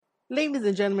Ladies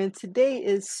and gentlemen, today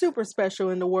is super special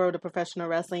in the world of professional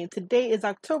wrestling. Today is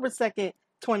October 2nd,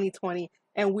 2020,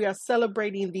 and we are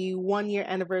celebrating the 1 year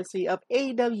anniversary of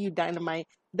AEW Dynamite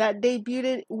that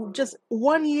debuted just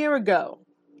 1 year ago.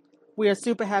 We are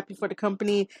super happy for the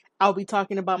company. I'll be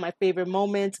talking about my favorite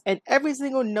moments and every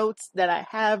single notes that I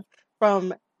have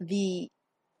from the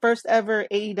first ever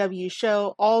AEW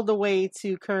show all the way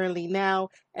to currently now,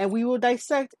 and we will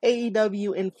dissect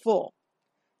AEW in full.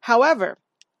 However,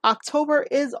 October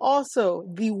is also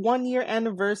the 1 year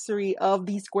anniversary of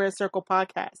the Square Circle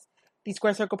podcast. The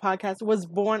Square Circle podcast was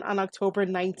born on October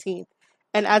 19th.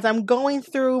 And as I'm going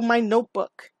through my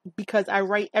notebook, because I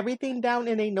write everything down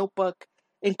in a notebook,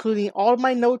 including all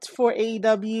my notes for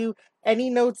AEW,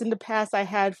 any notes in the past I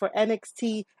had for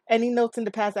NXT, any notes in the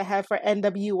past I had for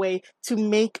NWA to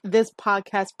make this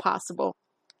podcast possible.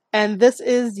 And this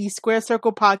is the Square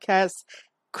Circle podcast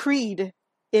creed,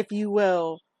 if you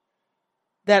will,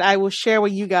 that I will share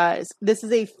with you guys. This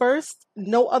is a first.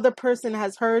 No other person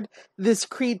has heard this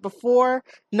creed before.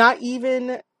 Not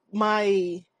even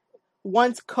my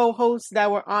once co-hosts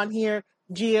that were on here,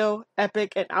 Gio,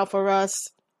 Epic, and Alpha Russ.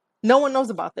 No one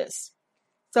knows about this.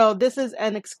 So this is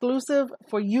an exclusive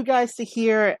for you guys to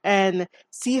hear and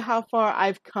see how far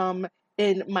I've come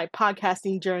in my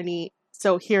podcasting journey.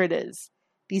 So here it is.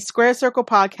 The Square Circle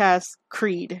Podcast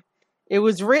Creed. It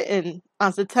was written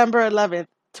on September 11th,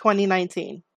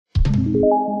 2019.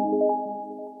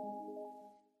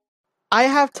 I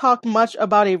have talked much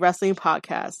about a wrestling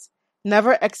podcast.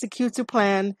 Never execute to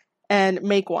plan and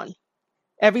make one.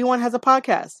 Everyone has a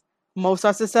podcast. Most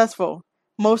are successful.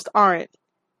 Most aren't.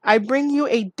 I bring you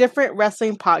a different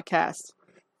wrestling podcast.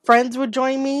 Friends will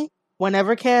join me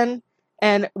whenever can,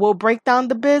 and we'll break down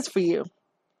the biz for you.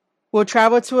 We'll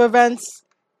travel to events,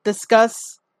 discuss,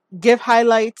 give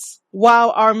highlights,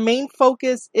 while our main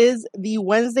focus is the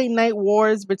Wednesday night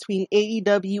wars between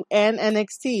AEW and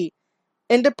NXT.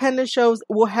 Independent shows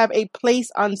will have a place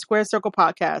on Square Circle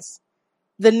Podcast.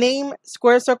 The name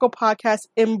Square Circle Podcast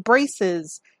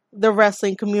embraces the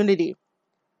wrestling community.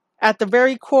 At the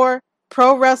very core,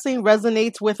 pro wrestling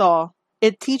resonates with all.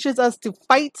 It teaches us to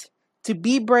fight, to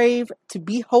be brave, to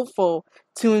be hopeful,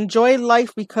 to enjoy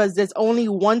life because there's only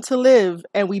one to live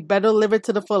and we better live it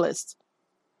to the fullest.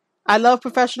 I love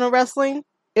professional wrestling.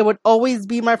 It would always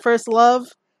be my first love.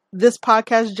 This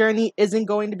podcast journey isn't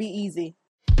going to be easy.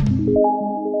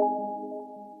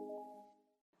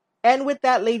 And with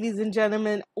that, ladies and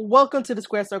gentlemen, welcome to the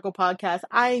Square Circle Podcast.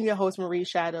 I am your host, Marie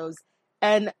Shadows.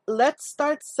 And let's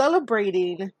start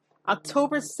celebrating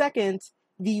October 2nd,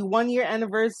 the 1 year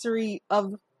anniversary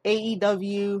of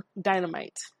AEW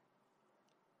Dynamite.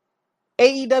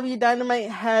 AEW Dynamite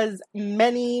has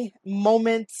many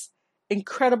moments,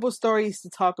 incredible stories to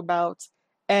talk about,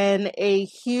 and a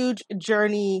huge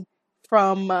journey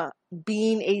from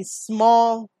being a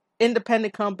small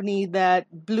independent company that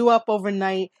blew up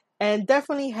overnight, and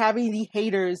definitely having the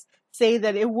haters say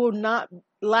that it will not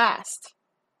last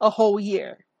a whole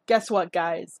year. Guess what,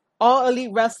 guys? All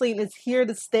Elite Wrestling is here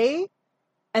to stay,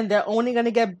 and they're only going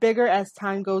to get bigger as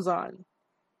time goes on.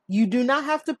 You do not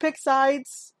have to pick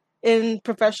sides in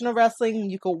professional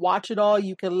wrestling. You can watch it all,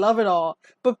 you can love it all,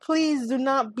 but please do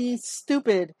not be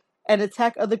stupid and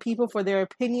attack other people for their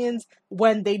opinions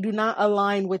when they do not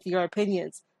align with your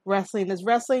opinions. Wrestling is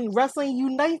wrestling. Wrestling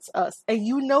unites us, and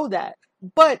you know that.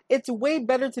 But it's way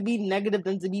better to be negative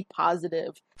than to be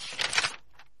positive.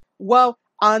 Well,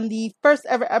 on the first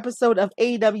ever episode of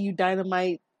AEW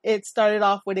Dynamite, it started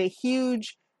off with a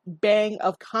huge bang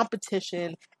of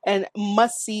competition and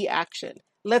must-see action.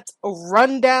 Let's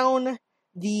run down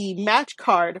the match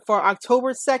card for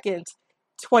October 2nd,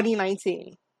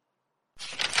 2019.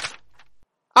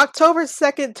 October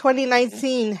 2nd,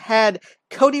 2019 had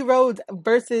Cody Rhodes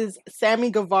versus Sammy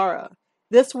Guevara.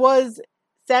 This was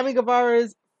Sammy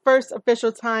Guevara's first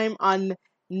official time on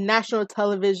national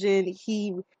television.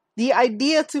 The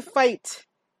idea to fight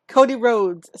Cody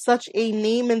Rhodes, such a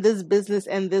name in this business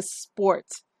and this sport,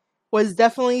 was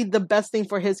definitely the best thing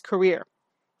for his career.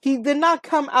 He did not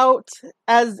come out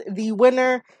as the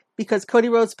winner because Cody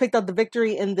Rhodes picked up the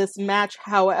victory in this match.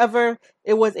 However,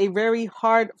 it was a very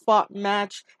hard-fought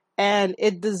match, and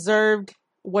it deserved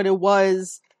what it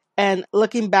was. And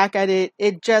looking back at it,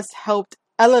 it just helped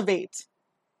elevate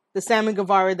the Sammy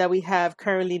Guevara that we have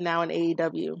currently now in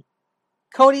AEW.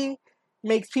 Cody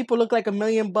makes people look like $1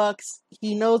 million.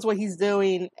 He knows what he's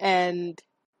doing, and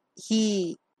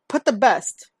he put the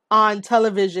best on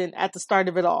television at the start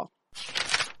of it all.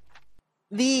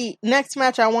 The next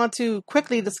match I want to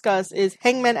quickly discuss is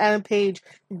Hangman Adam Page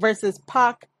versus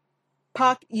Pac.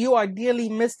 Pac, you are dearly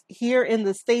missed here in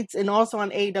the States and also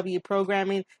on AEW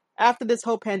programming. after this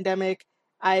whole pandemic,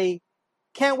 I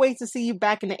can't wait to see you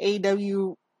back in the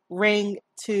AEW ring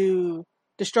to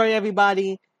destroy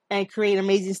everybody and create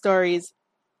amazing stories.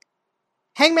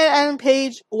 Hangman Adam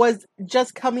Page was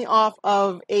just coming off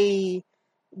of a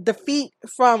defeat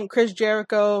from Chris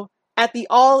Jericho at the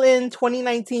All In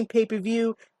 2019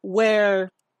 pay-per-view, where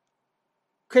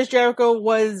Chris Jericho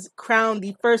was crowned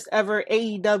the first ever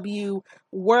AEW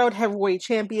World Heavyweight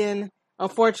Champion.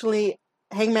 Unfortunately,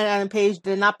 Hangman Adam Page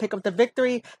did not pick up the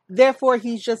victory. Therefore,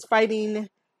 he's just fighting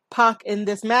Pac in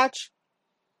this match.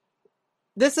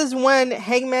 This is when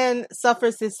Hangman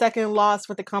suffers his second loss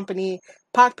with the company.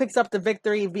 Pac picks up the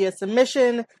victory via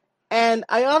submission. And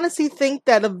I honestly think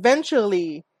that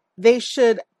eventually they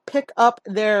should pick up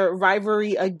their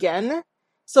rivalry again.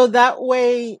 So that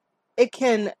way it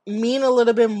can mean a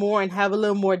little bit more and have a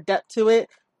little more depth to it.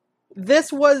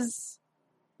 This was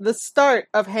the start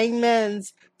of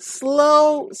Hangman's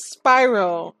slow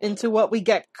spiral into what we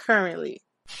get currently.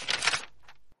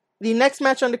 The next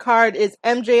match on the card is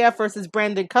MJF versus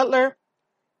Brandon Cutler.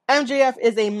 MJF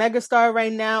is a megastar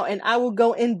right now, and I will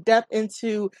go in depth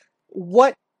into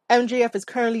what MJF is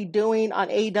currently doing on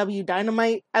AEW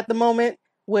Dynamite at the moment,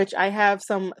 which I have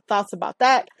some thoughts about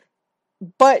that.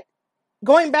 But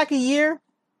going back a year,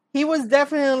 he was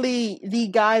definitely the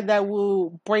guy that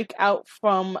will break out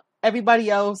from everybody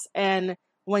else, and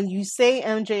when you say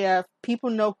MJF,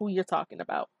 people know who you're talking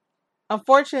about.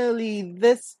 Unfortunately,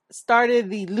 this started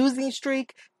the losing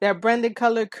streak that Brandon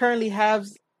Cutler currently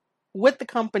has with the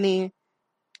company.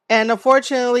 And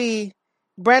unfortunately,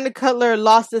 Brandon Cutler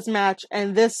lost this match,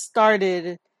 and this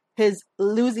started his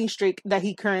losing streak that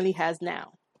he currently has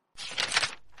now.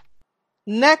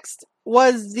 Next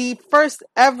was the first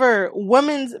ever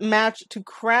women's match to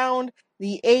crown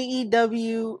the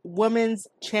AEW Women's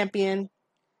Champion.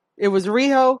 It was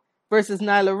Riho versus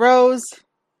Nyla Rose.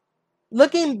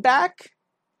 Looking back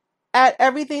at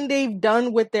everything they've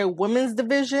done with their women's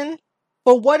division,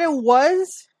 for what it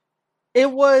was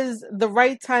the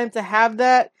right time to have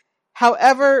that.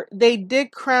 However, they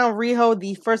did crown Riho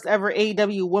the first ever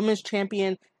AEW Women's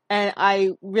Champion, and I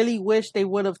really wish they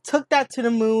would have took that to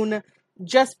the moon,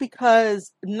 just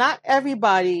because not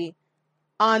everybody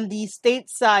on the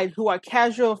stateside who are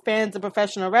casual fans of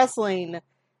professional wrestling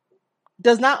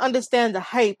does not understand the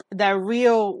hype that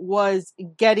Riho was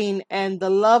getting and the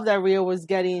love that Riho was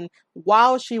getting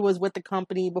while she was with the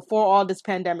company before all this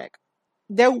pandemic.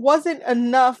 There wasn't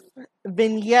enough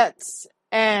vignettes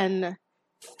and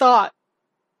thought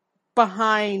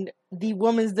behind the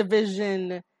women's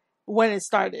division when it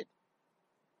started.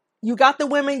 You got the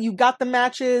women, you got the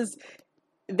matches,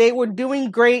 they were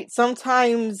doing great.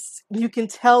 Sometimes you can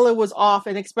tell it was off,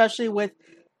 and especially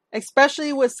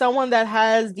with someone that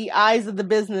has the eyes of the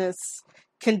business,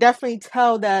 can definitely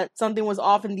tell that something was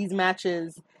off in these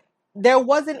matches. There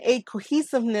wasn't a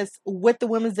cohesiveness with the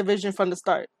women's division from the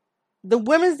start. The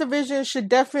women's division should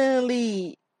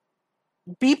definitely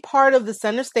be part of the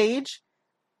center stage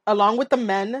along with the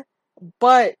men,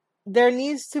 but there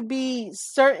needs to be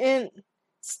certain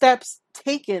steps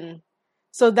taken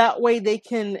so that way they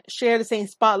can share the same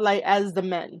spotlight as the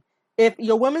men. If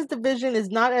your women's division is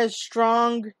not as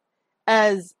strong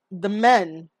as the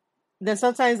men, then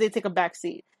sometimes they take a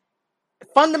backseat.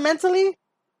 Fundamentally,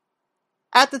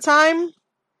 at the time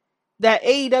that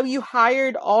AEW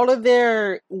hired all of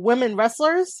their women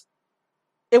wrestlers,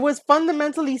 it was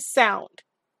fundamentally sound.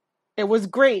 It was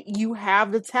great. You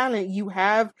have the talent. You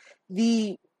have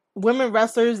the women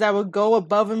wrestlers that would go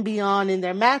above and beyond in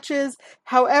their matches.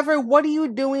 However, what are you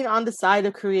doing on the side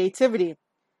of creativity?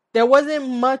 There wasn't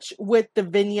much with the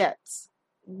vignettes.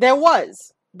 There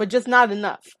was, but just not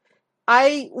enough.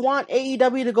 I want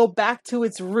AEW to go back to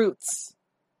its roots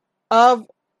of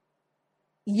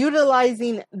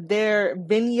utilizing their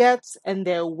vignettes and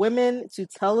their women to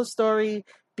tell a story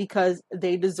because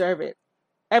they deserve it.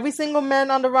 Every single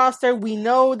man on the roster, we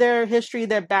know their history,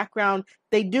 their background.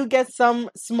 They do get some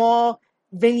small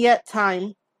vignette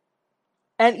time,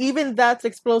 and even that's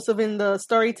explosive in the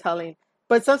storytelling.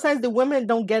 But sometimes the women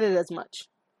don't get it as much.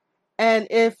 And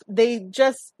if they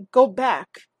just go back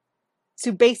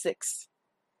to basics,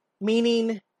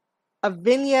 meaning a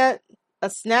vignette, a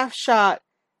snapshot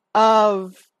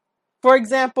of, for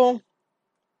example,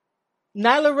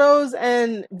 Nyla Rose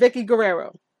and Vicky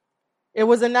Guerrero. It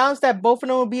was announced that both of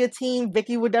them would be a team.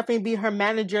 Vicky would definitely be her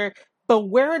manager. But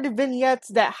where are the vignettes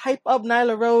that hype up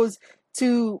Nyla Rose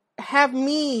to have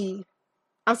me?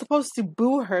 I'm supposed to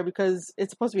boo her because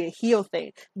it's supposed to be a heel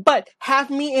thing. But have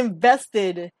me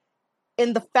invested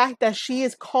in the fact that she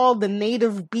is called the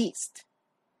native beast.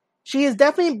 She is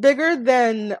definitely bigger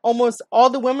than almost all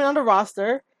the women on the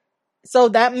roster. So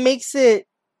that makes it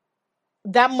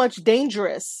that much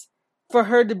dangerous for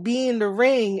her to be in the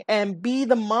ring and be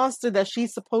the monster that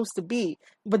she's supposed to be.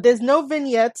 But there's no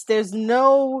vignettes, there's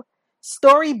no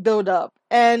story build up,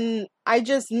 and I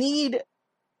just need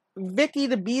Vicky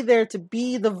to be there to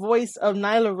be the voice of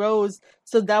Nyla Rose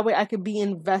so that way I could be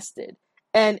invested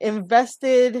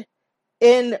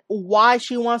in why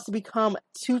she wants to become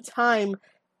two-time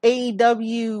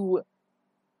AEW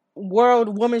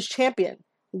World Women's Champion.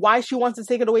 Why she wants to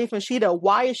take it away from Shida.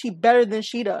 Why is she better than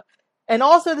Shida? And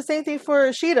also the same thing for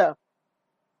Shida.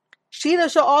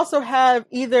 Shida should also have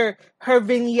either her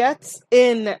vignettes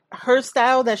in her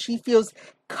style that she feels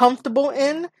comfortable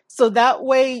in. So that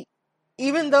way,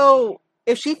 even though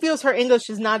if she feels her English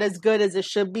is not as good as it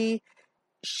should be,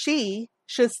 she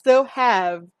should still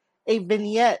have a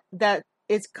vignette that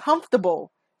is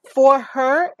comfortable for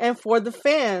her and for the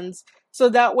fans. So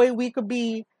that way we could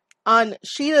be on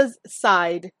Shida's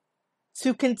side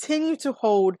to continue to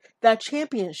hold that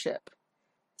championship.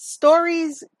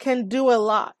 Stories can do a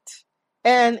lot.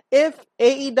 And if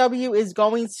AEW is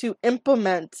going to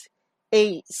implement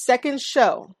a second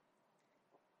show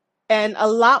and a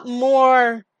lot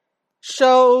more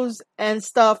shows and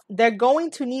stuff, they're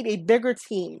going to need a bigger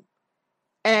team.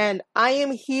 And I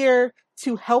am here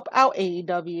to help out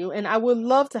AEW, and I would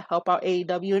love to help out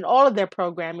AEW in all of their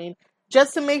programming,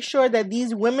 just to make sure that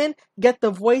these women get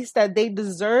the voice that they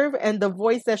deserve and the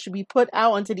voice that should be put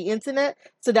out onto the internet,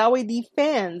 so that way the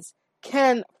fans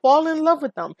can fall in love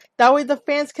with them. That way the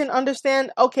fans can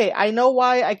understand, okay, I know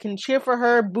why I can cheer for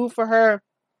her, boo for her.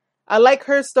 I like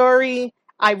her story.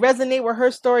 I resonate with her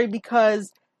story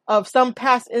because of some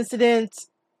past incidents.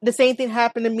 The same thing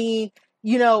happened to me.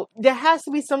 You know, there has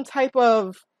to be some type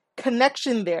of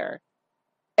connection there.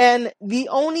 And the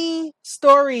only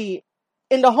story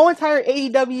in the whole entire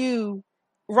AEW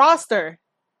roster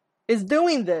is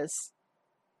doing this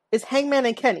is Hangman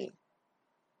and Kenny.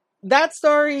 That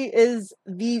story is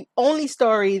the only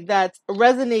story that's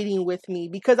resonating with me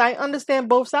because I understand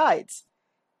both sides.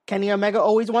 Kenny Omega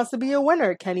always wants to be a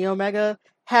winner. Kenny Omega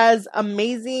has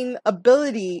amazing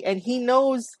ability and he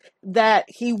knows that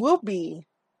he will be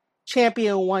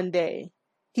champion one day.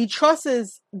 He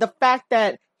trusts the fact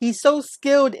that he's so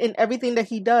skilled in everything that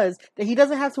he does that he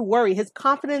doesn't have to worry. His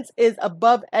confidence is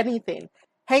above anything.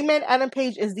 Hangman Adam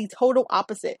Page is the total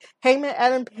opposite. Hangman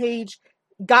Adam Page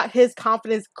got his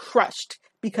confidence crushed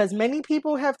because many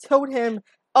people have told him,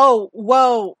 oh,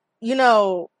 well, you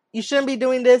know, you shouldn't be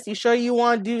doing this. You sure you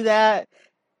want to do that?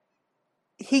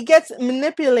 He gets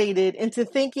manipulated into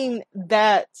thinking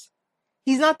that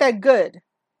he's not that good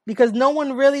because no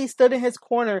one really stood in his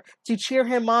corner to cheer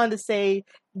him on to say,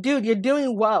 dude, you're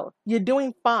doing well. You're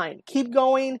doing fine. Keep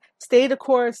going. Stay the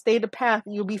course. Stay the path.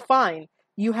 You'll be fine.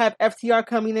 You have FTR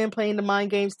coming in, playing the mind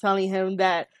games, telling him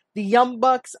that the Young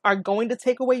Bucks are going to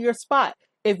take away your spot.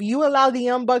 If you allow the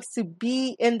Young Bucks to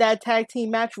be in that tag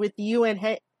team match with you and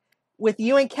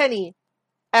Kenny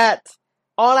at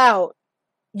All Out,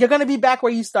 you're going to be back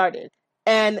where you started.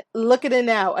 And look at it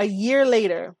now, a year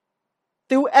later,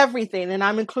 through everything, and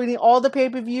I'm including all the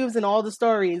pay-per-views and all the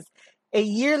stories, a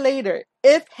year later,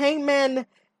 if Hangman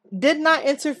did not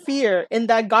interfere in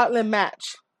that gauntlet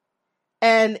match,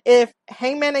 and if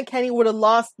Hangman and Kenny would have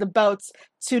lost the belts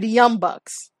to the Young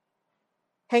Bucks,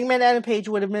 Hangman Adam Page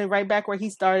would have been right back where he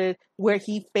started, where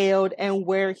he failed, and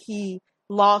where he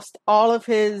lost all of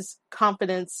his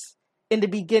confidence in the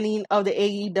beginning of the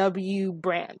AEW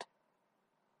brand.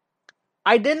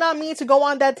 I did not mean to go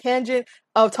on that tangent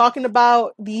of talking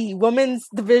about the women's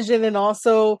division and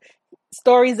also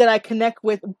stories that I connect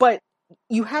with, but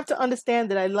you have to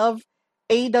understand that I love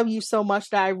AEW so much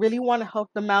that I really want to help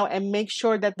them out and make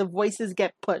sure that the voices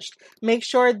get pushed. Make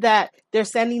sure that they're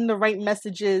sending the right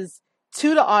messages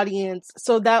to the audience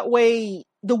so that way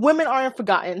the women aren't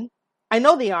forgotten. I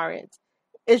know they aren't.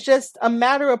 It's just a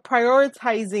matter of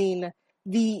prioritizing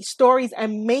the stories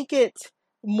and make it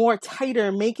more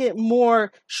tighter, make it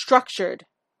more structured.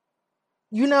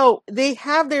 You know, they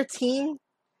have their team,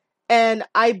 and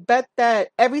I bet that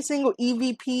every single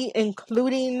EVP,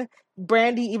 including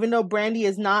Brandy, even though Brandy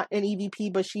is not an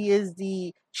EVP, but she is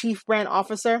the chief brand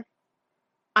officer,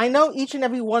 I know each and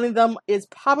every one of them is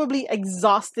probably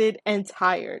exhausted and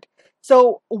tired.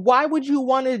 So why would you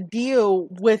want to deal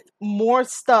with more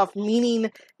stuff,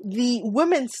 meaning the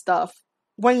women's stuff,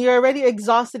 when you're already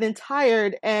exhausted and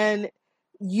tired and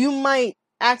you might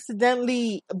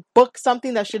accidentally book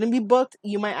something that shouldn't be booked?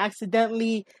 You might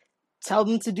accidentally tell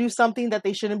them to do something that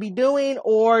they shouldn't be doing,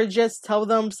 or just tell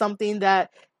them something that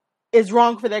is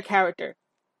wrong for their character.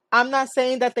 I'm not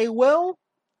saying that they will.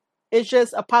 It's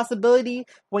just a possibility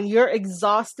when you're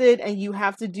exhausted and you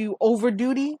have to do over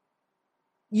duty.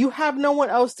 you have no one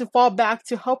else to fall back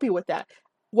to help you with that.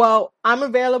 Well, I'm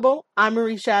available. I'm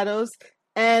Marie Shadows,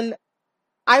 and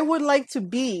I would like to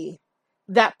be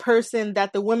that person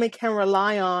that the women can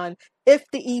rely on if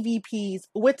the EVPs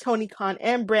with Tony Khan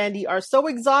and Brandy are so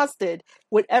exhausted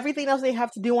with everything else they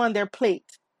have to do on their plate.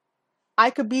 I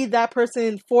could be that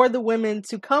person for the women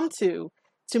to come to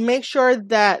make sure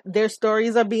that their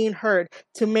stories are being heard,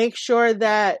 to make sure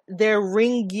that their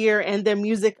ring gear and their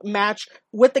music match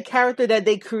with the character that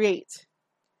they create.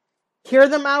 Hear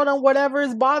them out on whatever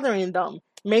is bothering them.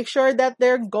 Make sure that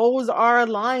their goals are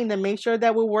aligned and make sure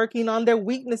that we're working on their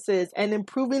weaknesses and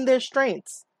improving their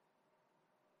strengths.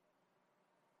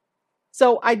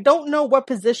 So I don't know what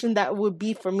position that would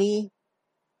be for me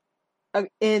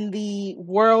in the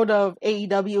world of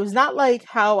AEW. It's not like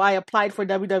how I applied for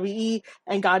WWE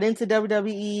and got into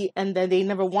WWE and then they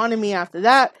never wanted me after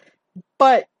that.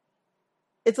 But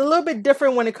it's a little bit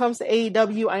different when it comes to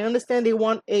AEW. I understand they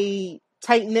want a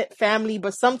tight-knit family,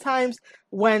 but sometimes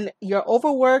when you're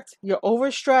overworked, you're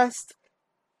overstressed,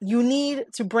 you need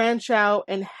to branch out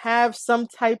and have some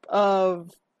type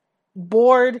of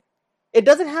board. It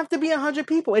doesn't have to be 100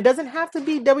 people. It doesn't have to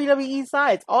be WWE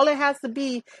sides. All it has to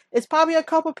be is probably a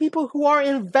couple people who are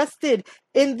invested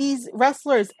in these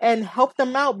wrestlers and help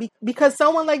them out. Because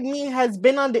someone like me has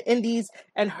been on the indies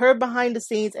and heard behind the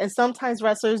scenes, and sometimes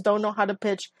wrestlers don't know how to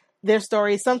pitch their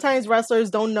stories. Sometimes wrestlers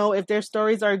don't know if their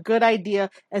stories are a good idea.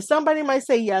 And somebody might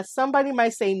say yes, somebody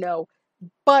might say no.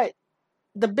 But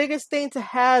the biggest thing to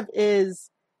have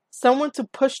is someone to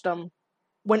push them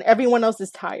when everyone else is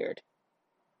tired.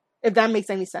 If that makes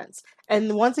any sense.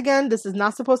 And once again, this is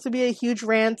not supposed to be a huge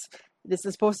rant. This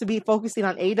is supposed to be focusing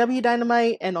on AEW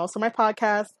Dynamite and also my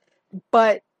podcast.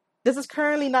 But this is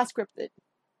currently not scripted.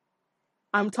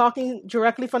 I'm talking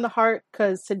directly from the heart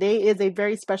because today is a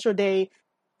very special day.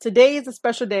 Today is a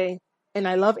special day. And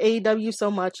I love AEW so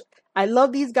much. I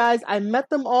love these guys. I met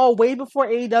them all way before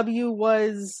AEW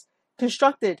was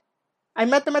constructed. I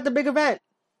met them at the big event.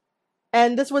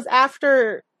 And this was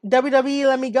after WWE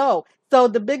Let Me Go. So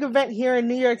the big event here in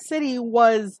New York City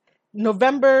was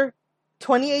November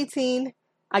 2018.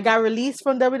 I got released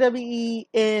from WWE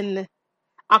in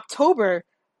October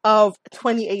of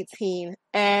 2018.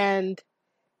 And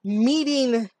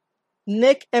meeting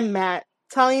Nick and Matt,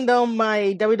 telling them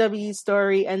my WWE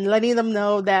story and letting them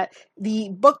know that the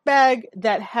book bag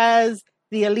that has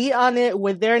the Elite on it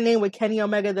with their name, with Kenny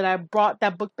Omega, that I brought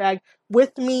that book bag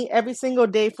with me every single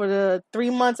day for the 3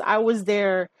 months I was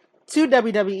there to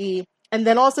WWE, and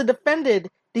then also defended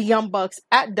the Young Bucks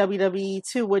at WWE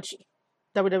too, which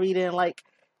WWE didn't like.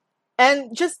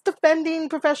 And just defending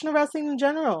professional wrestling in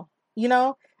general, you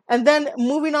know? And then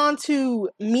moving on to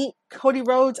meet Cody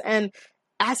Rhodes and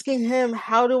asking him,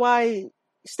 how do I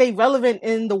stay relevant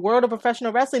in the world of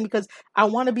professional wrestling, because I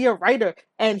want to be a writer.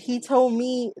 And he told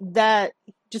me that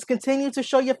just continue to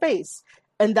show your face.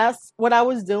 And that's what I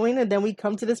was doing. And then we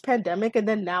come to this pandemic, and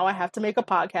then now I have to make a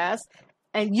podcast,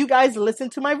 and you guys listen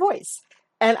to my voice.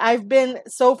 And I've been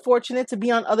so fortunate to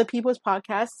be on other people's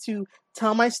podcasts to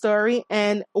tell my story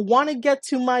and want to get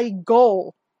to my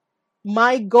goal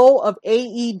of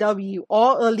AEW,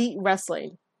 All Elite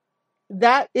Wrestling.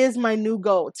 That is my new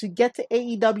goal, to get to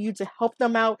AEW, to help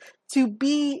them out, to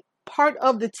be part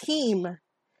of the team.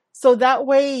 So that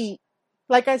way,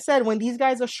 like I said, when these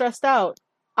guys are stressed out,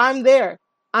 I'm there.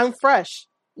 I'm fresh.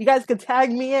 You guys can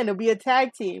tag me in. It'll be a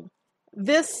tag team.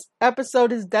 This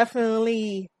episode is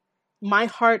definitely my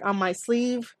heart on my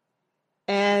sleeve.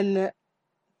 And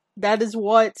that is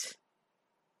what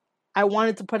I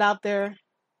wanted to put out there.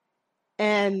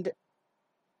 And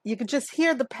you can just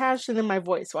hear the passion in my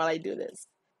voice while I do this.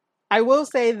 I will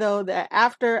say, though, that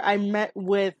after I met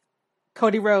with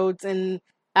Cody Rhodes and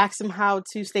asked him how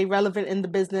to stay relevant in the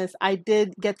business, I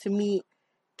did get to meet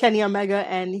Kenny Omega,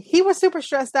 and he was super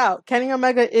stressed out. Kenny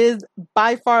Omega is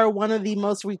by far one of the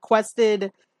most requested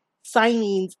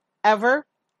signings ever,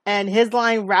 and his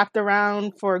line wrapped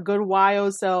around for a good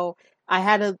while, so I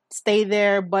had to stay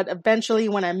there. But eventually,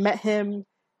 when I met him,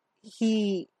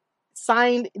 he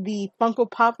signed the Funko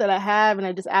Pop that I have, and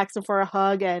I just asked him for a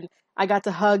hug, and I got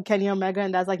to hug Kenny Omega,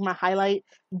 and that's like my highlight.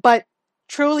 But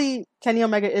truly, Kenny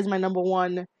Omega is my number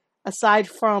one, aside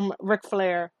from Ric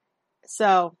Flair.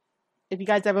 So if you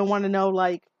guys ever want to know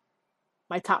like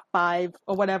my top 5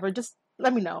 or whatever, just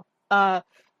let me know.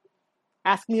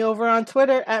 Ask me over on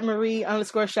Twitter at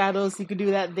Marie_Shadows. You can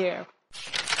do that there.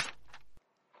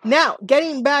 Now,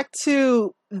 getting back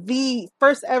to the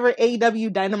first ever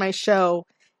AEW Dynamite show.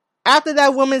 After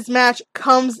that women's match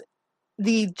comes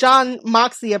the Jon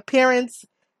Moxley appearance,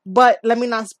 but let me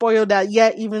not spoil that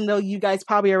yet, even though you guys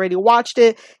probably already watched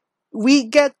it. We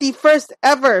get the first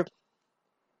ever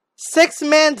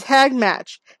 6-man tag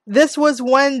match. This was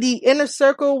when the Inner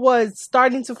Circle was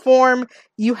starting to form.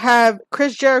 You have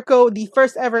Chris Jericho, the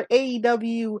first ever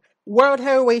AEW World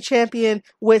Heavyweight Champion,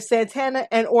 with Santana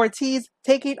and Ortiz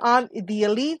taking on the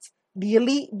Elite. The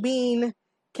Elite being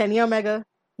Kenny Omega,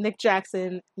 Nick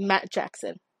Jackson, Matt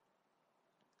Jackson.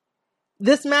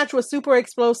 This match was super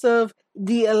explosive.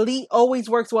 The Elite always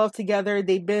works well together.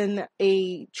 They've been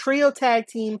a trio tag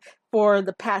team for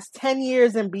the past 10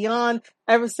 years and beyond,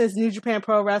 ever since New Japan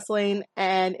Pro Wrestling,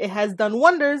 and it has done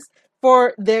wonders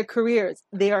for their careers.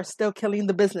 They are still killing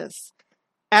the business.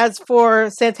 As for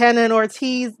Santana and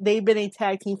Ortiz, they've been a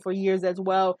tag team for years as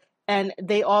well, and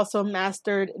they also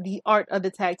mastered the art of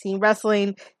the tag team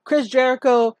wrestling. Chris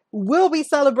Jericho will be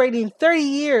celebrating 30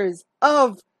 years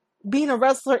of being a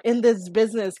wrestler in this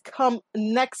business come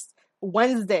next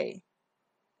Wednesday.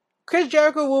 Chris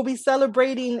Jericho will be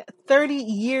celebrating 30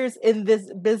 years in this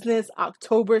business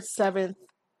October 7th.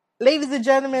 Ladies and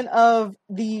gentlemen of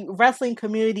the wrestling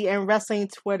community and wrestling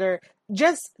Twitter,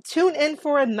 just tune in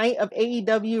for a night of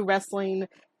AEW wrestling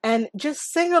and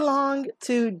just sing along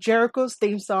to Jericho's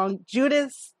theme song,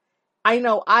 Judas. I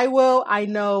know I will. I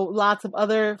know lots of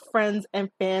other friends and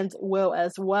fans will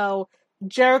as well.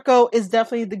 Jericho is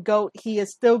definitely the GOAT. He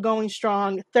is still going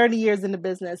strong, 30 years in the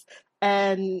business,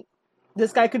 and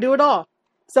this guy could do it all.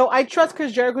 So I trust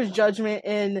Chris Jericho's judgment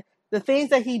in the things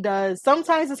that he does.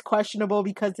 Sometimes it's questionable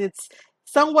because it's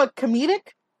somewhat comedic,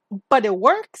 but it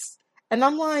works. And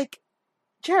I'm like,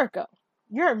 Jericho,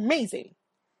 you're amazing.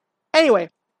 Anyway,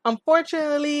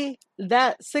 unfortunately,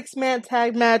 that 6-man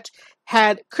tag match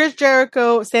had Chris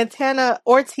Jericho, Santana,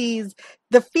 Ortiz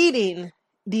defeating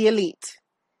the Elite.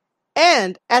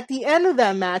 And at the end of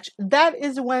that match, that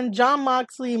is when Jon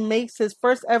Moxley makes his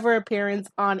first ever appearance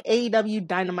on AEW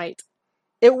Dynamite.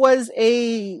 It was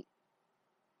a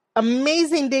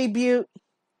amazing debut.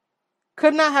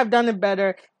 Could not have done it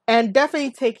better. And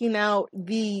definitely taking out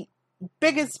the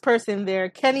biggest person there,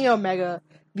 Kenny Omega,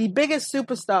 the biggest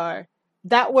superstar.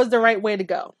 That was the right way to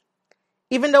go.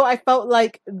 Even though I felt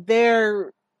like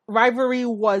their rivalry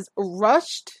was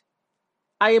rushed,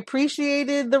 I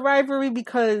appreciated the rivalry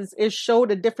because it showed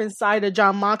a different side of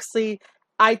Jon Moxley.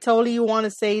 I totally want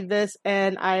to say this,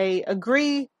 and I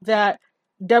agree that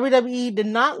WWE did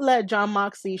not let Jon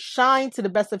Moxley shine to the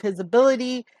best of his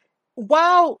ability.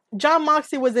 While Jon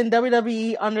Moxley was in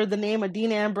WWE under the name of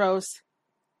Dean Ambrose,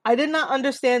 I did not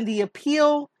understand the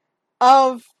appeal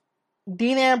of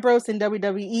Dean Ambrose in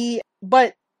WWE.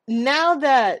 But now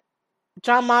that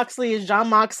Jon Moxley is Jon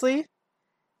Moxley,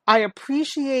 I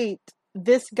appreciate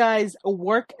this guy's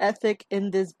work ethic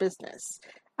in this business.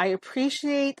 I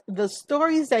appreciate the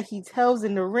stories that he tells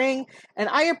in the ring, and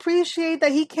I appreciate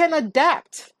that he can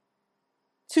adapt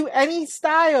to any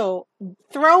style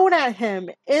thrown at him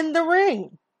in the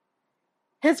ring.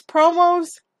 His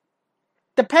promos,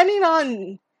 depending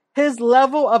on his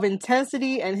level of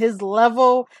intensity and his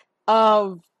level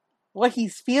of what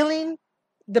he's feeling,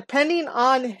 depending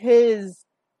on his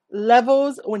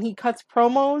levels when he cuts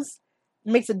promos,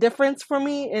 makes a difference for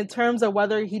me in terms of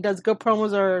whether he does good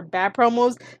promos or bad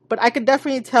promos. But I could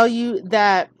definitely tell you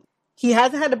that he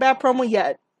hasn't had a bad promo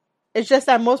yet. It's just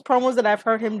that most promos that I've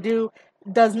heard him do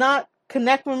does not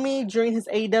connect with me during his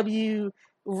AEW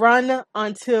run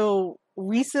until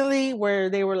recently,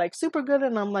 where they were like super good,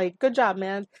 and I'm like, good job,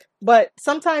 man. But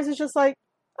sometimes it's just like,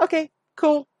 okay,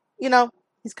 cool,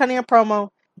 he's cutting a promo.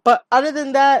 But other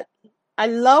than that, I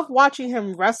love watching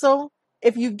him wrestle.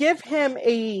 If you give him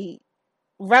a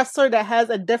wrestler that has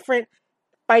a different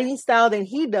fighting style than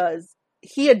he does,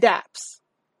 he adapts.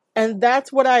 And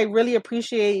that's what I really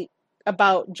appreciate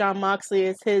about Jon Moxley,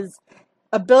 is his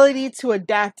ability to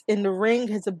adapt in the ring,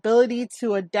 his ability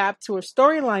to adapt to a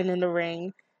storyline in the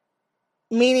ring,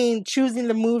 meaning choosing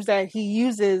the moves that he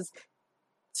uses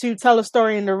to tell a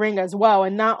story in the ring as well.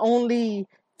 And not only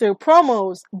through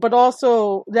promos, but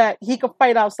also that he could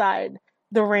fight outside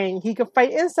the ring. He could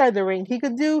fight inside the ring. He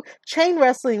could do chain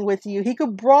wrestling with you. He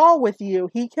could brawl with you.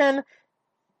 He can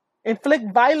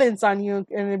inflict violence on you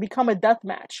and it become a death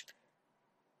match.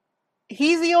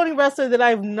 He's the only wrestler that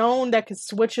I've known that can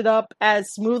switch it up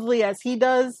as smoothly as he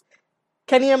does.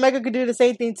 Kenny Omega could do the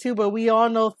same thing too, but we all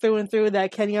know through and through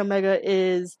that Kenny Omega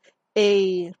is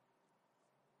a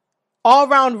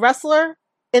all-round wrestler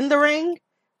in the ring.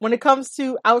 When it comes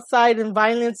to outside and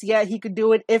violence, yeah, he could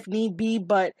do it if need be,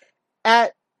 but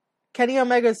at Kenny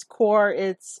Omega's core,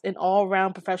 it's an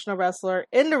all-round professional wrestler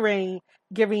in the ring,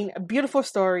 giving beautiful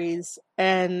stories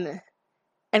and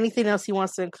anything else he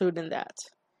wants to include in that.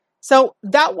 So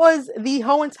that was the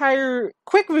whole entire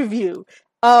quick review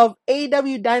of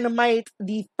AEW Dynamite,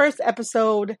 the first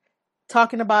episode,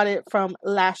 talking about it from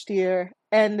last year.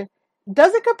 And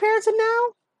does it compare to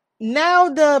now? Now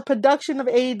the production of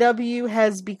AEW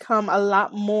has become a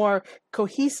lot more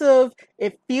cohesive.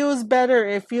 It feels better.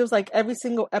 It feels like every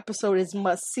single episode is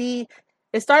must see.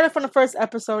 It started from the first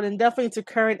episode and definitely to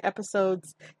current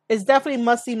episodes. It's definitely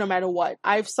must see no matter what.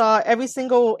 I've saw every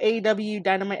single AEW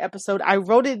Dynamite episode. I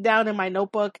wrote it down in my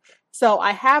notebook, so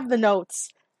I have the notes.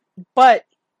 But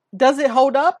does it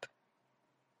hold up?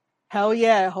 Hell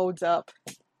yeah, it holds up.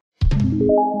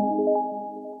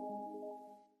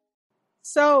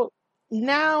 So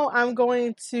now I'm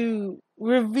going to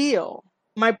reveal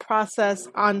my process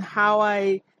on how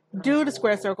I do the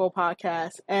Square Circle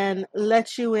podcast and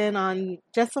let you in on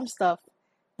just some stuff.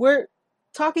 We're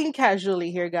talking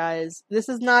casually here, guys. This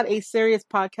is not a serious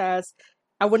podcast.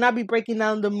 I will not be breaking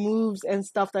down the moves and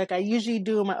stuff like I usually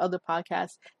do in my other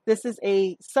podcasts. This is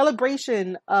a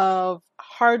celebration of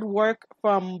hard work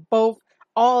from both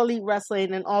All Elite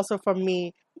Wrestling and also from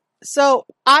me. So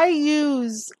I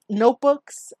use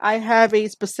notebooks. I have a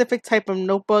specific type of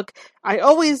notebook. I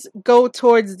always go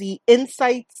towards the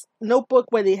Insights notebook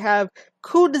where they have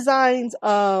cool designs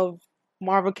of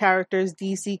Marvel characters,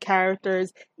 DC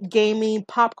characters, gaming,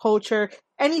 pop culture,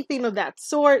 anything of that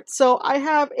sort. So I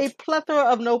have a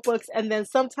plethora of notebooks, and then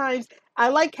sometimes I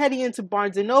like heading into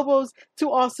Barnes and Nobles to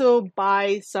also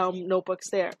buy some notebooks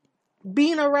there.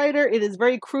 Being a writer, it is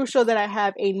very crucial that I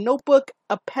have a notebook,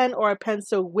 a pen, or a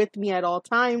pencil with me at all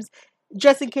times,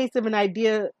 just in case if an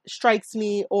idea strikes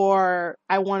me or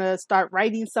I want to start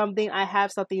writing something, I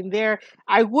have something there.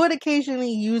 I would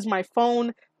occasionally use my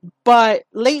phone, but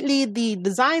lately the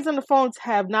designs on the phones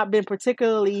have not been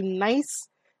particularly nice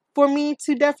for me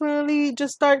to definitely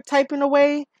just start typing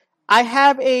away. I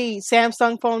have a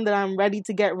Samsung phone that I'm ready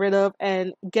to get rid of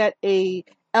and get a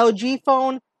LG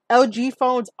phone. LG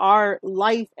phones are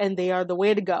life and they are the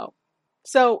way to go.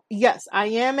 So, yes, I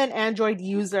am an Android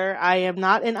user. I am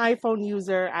not an iPhone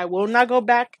user. I will not go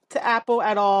back to Apple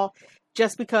at all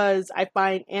just because I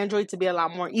find Android to be a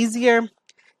lot more easier.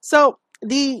 So,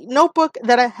 the notebook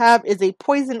that I have is a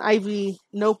Poison Ivy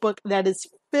notebook that is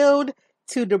filled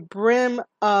to the brim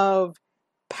of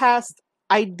past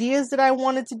ideas that I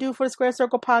wanted to do for the Square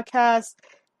Circle podcast.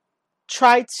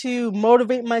 Try to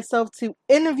motivate myself to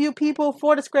interview people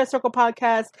for the Square Circle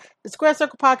podcast. The Square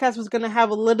Circle podcast was going to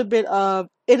have a little bit of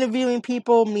interviewing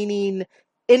people, meaning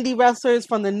indie wrestlers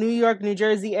from the New York, New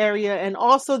Jersey area, and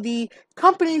also the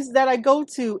companies that I go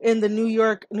to in the New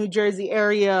York, New Jersey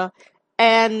area,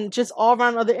 and just all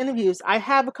around other interviews. I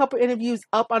have a couple interviews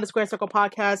up on the Square Circle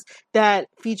podcast that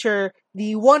feature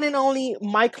the one and only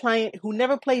my client who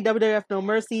never played WWF No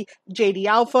Mercy, JD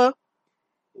Alpha,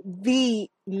 the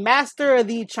master of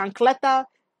the chancleta,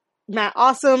 Matt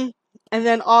Awesome, and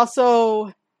then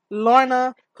also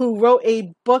Lorna, who wrote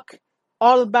a book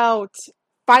all about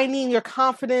finding your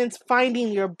confidence, finding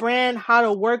your brand, how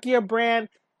to work your brand,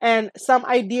 and some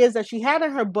ideas that she had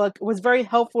in her book was very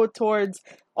helpful towards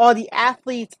all the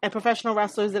athletes and professional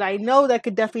wrestlers that I know that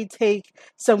could definitely take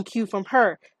some cue from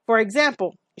her. For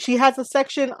example, she has a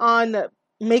section on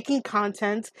making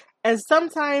content, and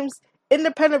sometimes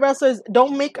independent wrestlers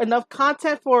don't make enough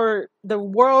content for the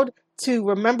world to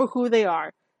remember who they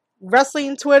are.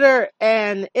 Wrestling Twitter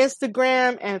and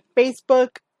Instagram and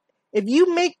Facebook. If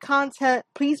you make content,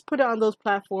 please put it on those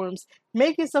platforms.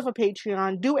 Make yourself a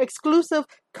Patreon. Do exclusive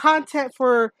content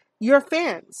for your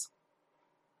fans.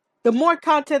 The more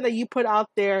content that you put out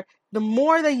there, the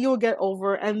more that you'll get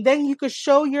over, and then you could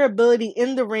show your ability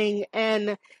in the ring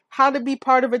and how to be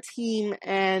part of a team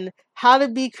and how to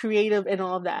be creative and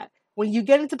all that. When you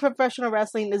get into professional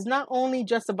wrestling, it's not only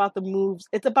just about the moves,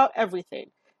 it's about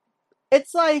everything.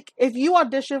 It's like if you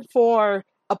audition for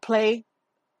a play,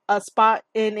 a spot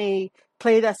in a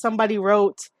play that somebody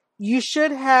wrote, you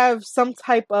should have some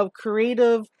type of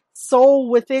creative soul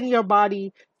within your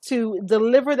body to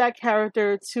deliver that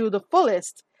character to the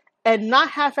fullest and not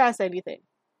half-ass anything.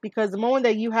 Because the moment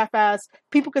that you half-ass,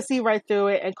 people can see right through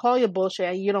it and call you bullshit,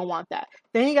 and you don't want that.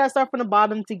 Then you gotta start from the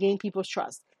bottom to gain people's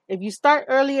trust. If you start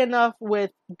early enough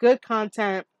with good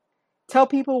content, tell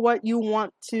people what you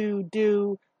want to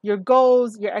do, your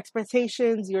goals, your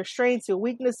expectations, your strengths, your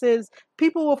weaknesses.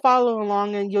 People will follow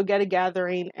along and you'll get a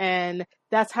gathering, and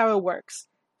that's how it works.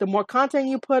 The more content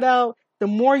you put out, the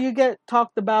more you get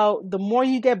talked about, the more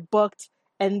you get booked,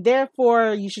 and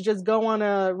therefore you should just go on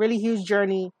a really huge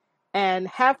journey and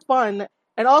have fun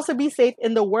and also be safe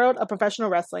in the world of professional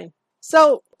wrestling.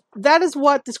 So that is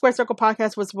what the Square Circle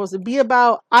podcast was supposed to be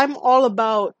about. I'm all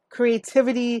about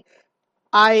creativity.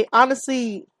 I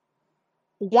honestly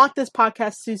want this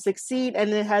podcast to succeed,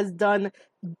 and it has done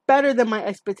better than my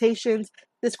expectations.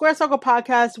 The Square Circle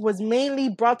podcast was mainly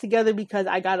brought together because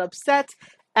I got upset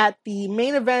at the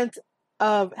main event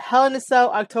of Hell in a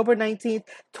Cell, October 19th,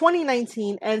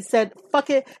 2019, and said, fuck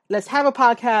it, let's have a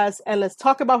podcast and let's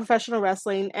talk about professional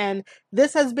wrestling. And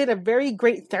this has been a very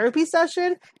great therapy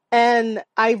session. And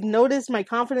I've noticed my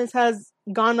confidence has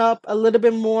gone up a little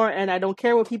bit more, and I don't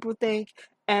care what people think.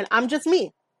 And I'm just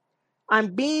me.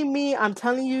 I'm being me. I'm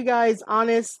telling you guys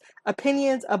honest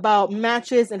opinions about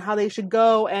matches and how they should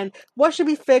go and what should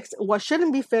be fixed, what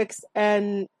shouldn't be fixed,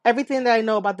 and everything that I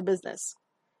know about the business.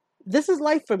 This is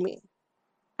life for me.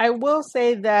 I will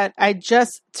say that I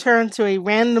just turned to a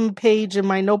random page in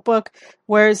my notebook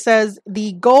where it says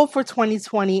the goal for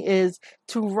 2020 is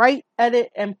to write,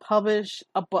 edit, and publish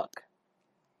a book.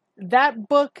 That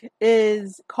book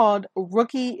is called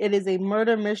Rookie. It is a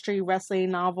murder mystery wrestling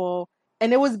novel,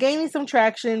 and it was gaining some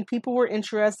traction. People were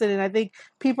interested, and I think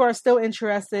people are still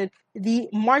interested. The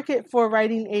market for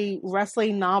writing a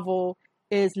wrestling novel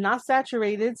is not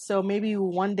saturated, so maybe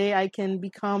one day I can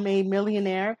become a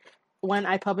millionaire when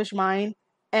I publish mine.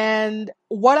 And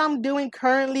what I'm doing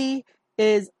currently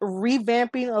is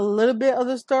revamping a little bit of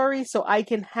the story so I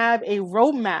can have a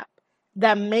roadmap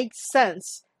that makes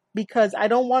sense, because I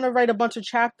don't want to write a bunch of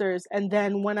chapters and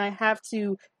then when I have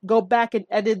to go back and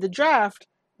edit the draft,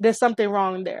 there's something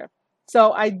wrong there.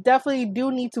 So I definitely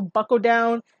do need to buckle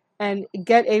down and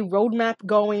get a roadmap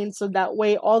going so that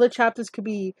way all the chapters could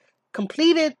be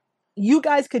completed. You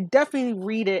guys could definitely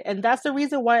read it. And that's the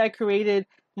reason why I created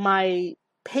my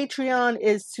Patreon,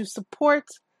 is to support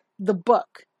the book.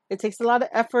 It takes a lot of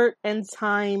effort and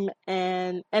time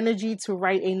and energy to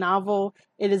write a novel.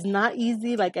 It is not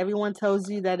easy, like everyone tells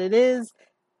you that it is.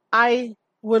 I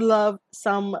would love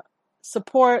some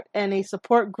support and a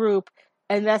support group,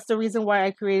 and that's the reason why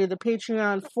I created the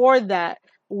Patreon for that.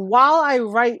 While I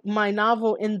write my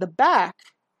novel in the back,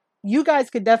 you guys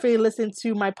could definitely listen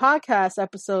to my podcast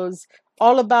episodes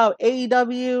all about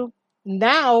AEW,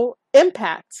 now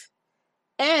Impact,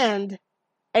 and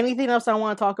anything else I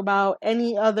want to talk about,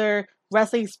 any other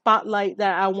wrestling spotlight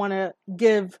that I want to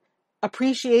give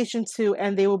appreciation to,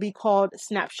 and they will be called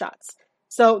snapshots.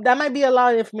 So that might be a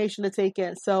lot of information to take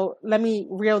in. So let me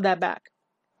reel that back.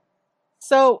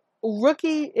 So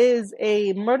Rookie is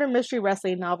a murder mystery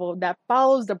wrestling novel that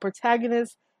follows the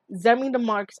protagonist, Zemi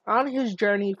DeMarks, on his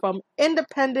journey from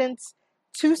independence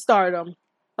to stardom.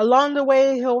 Along the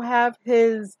way, he'll have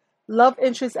his love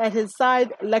interest at his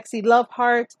side, Lexi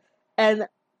Loveheart, and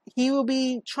he will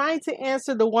be trying to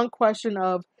answer the one question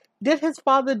of, did his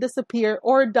father disappear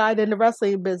or died in the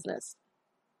wrestling business?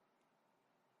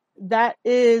 That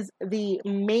is the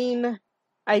main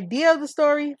idea of the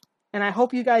story, and I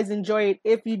hope you guys enjoy it.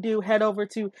 If you do, head over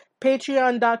to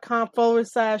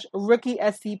patreon.com/rookie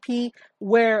STP,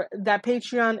 where that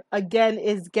Patreon again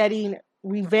is getting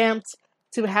revamped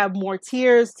to have more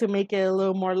tiers, to make it a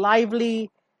little more lively.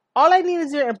 All I need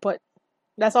is your input.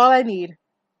 That's all I need.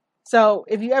 So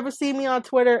if you ever see me on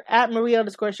Twitter at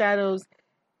Maria_Shadows,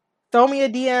 throw me a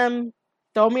DM,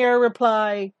 throw me a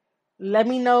reply, let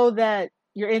me know that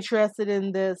you're interested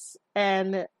in this,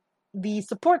 and the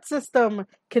support system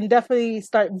can definitely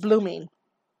start blooming.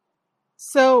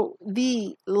 So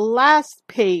the last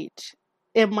page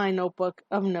in my notebook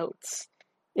of notes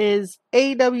is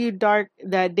AEW Dark,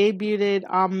 that debuted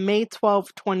on May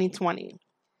 12th, 2020.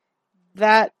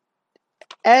 That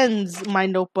ends my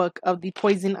notebook of the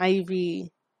Poison Ivy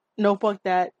notebook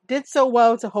that did so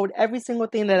well to hold every single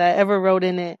thing that I ever wrote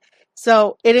in it.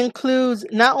 So it includes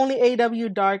not only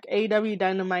AEW Dark, AEW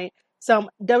Dynamite, some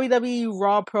WWE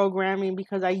Raw programming,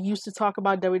 because I used to talk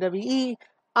about WWE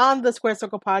on the Square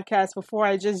Circle podcast before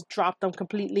I just dropped them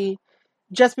completely,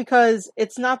 just because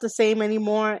it's not the same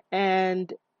anymore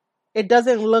and it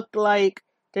doesn't look like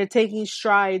they're taking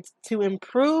strides to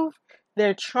improve.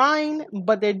 They're trying,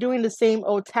 but they're doing the same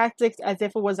old tactics as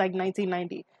if it was like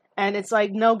 1990. And it's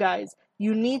like, no, guys,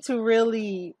 you need to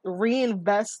really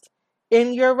reinvest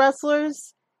in your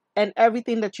wrestlers and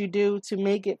everything that you do to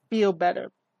make it feel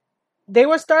better. They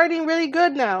were starting really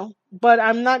good now, but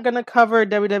I'm not gonna cover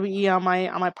WWE on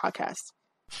my podcast.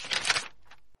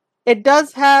 It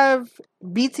does have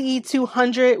BTE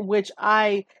 200, which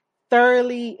I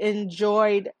thoroughly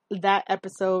enjoyed that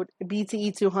episode,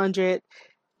 BTE 200.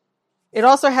 It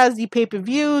also has the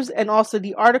pay-per-views and also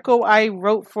the article I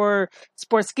wrote for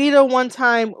Sportskeeda one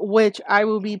time, which I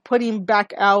will be putting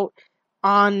back out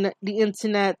on the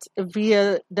internet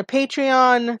via the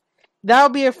Patreon. That'll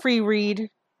be a free read.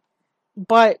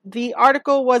 But the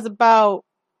article was about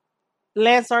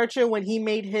Lance Archer when he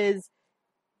made his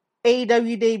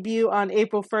AEW debut on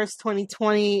April 1st,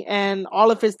 2020, and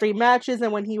all of his 3 matches,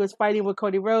 and when he was fighting with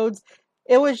Cody Rhodes.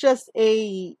 It was just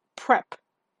a prep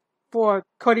for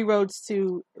Cody Rhodes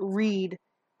to read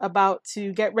about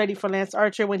to get ready for Lance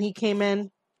Archer when he came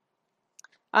in.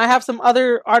 I have some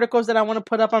other articles that I want to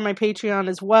put up on my Patreon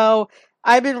as well.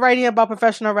 I've been writing about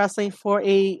professional wrestling for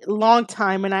a long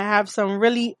time, and I have some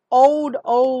really old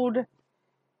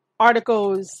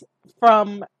articles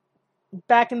from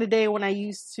back in the day when I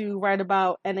used to write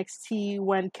about NXT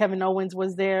when Kevin Owens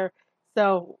was there.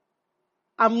 So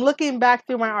I'm looking back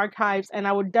through my archives, and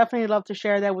I would definitely love to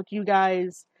share that with you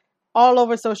guys all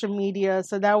over social media,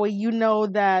 so that way you know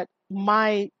that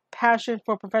my passion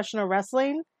for professional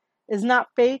wrestling is not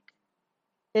fake.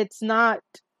 It's not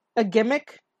a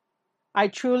gimmick. I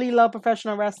truly love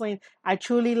professional wrestling. I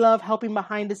truly love helping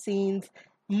behind the scenes.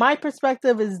 My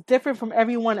perspective is different from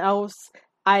everyone else.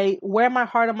 I wear my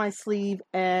heart on my sleeve,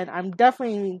 and I'm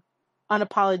definitely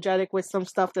unapologetic with some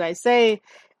stuff that I say.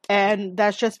 And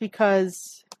that's just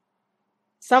because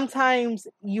sometimes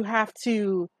you have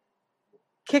to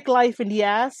kick life in the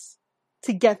ass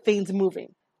to get things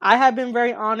moving. I have been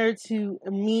very honored to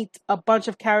meet a bunch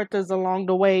of characters along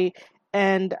the way,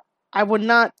 and I would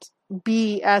not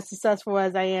be as successful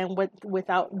as I am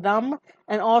without them,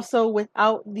 and also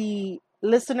without the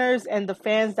listeners and the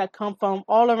fans that come from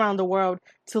all around the world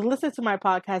to listen to my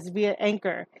podcast via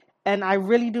Anchor. And I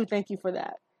really do thank you for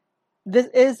that. This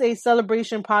is a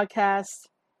celebration podcast.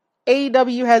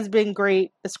 AEW has been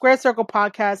great. The Square Circle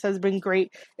podcast has been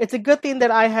great. It's a good thing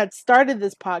that I had started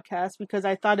this podcast because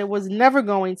I thought it was never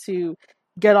going to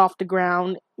get off the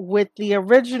ground with the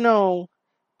original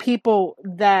people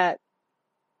that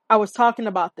I was talking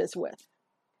about this with.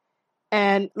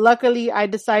 And luckily, I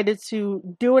decided to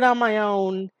do it on my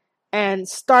own and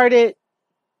started,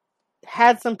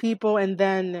 had some people, and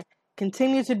then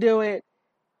continue to do it.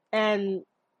 And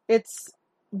it's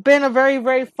been a very,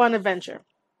 very fun adventure.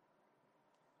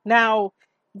 Now,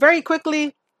 very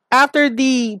quickly, after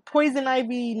the Poison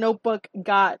Ivy notebook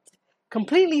got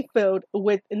completely filled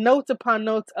with notes upon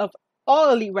notes of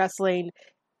all Elite Wrestling,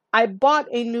 I bought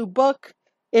a new book.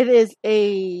 It is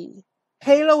a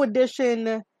Halo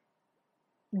Edition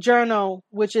journal,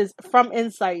 which is from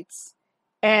Insights.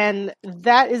 And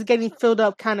that is getting filled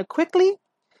up kind of quickly.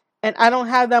 And I don't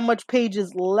have that much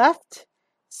pages left.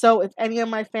 So if any of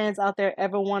my fans out there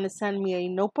ever want to send me a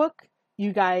notebook,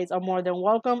 you guys are more than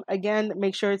welcome. Again,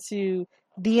 make sure to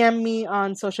DM me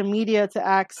on social media to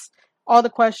ask all the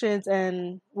questions,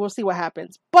 and we'll see what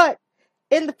happens. But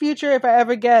in the future, if I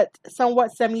ever get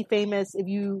somewhat semi-famous, if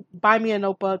you buy me a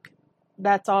notebook,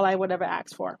 that's all I would ever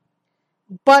ask for.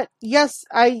 But yes,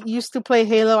 I used to play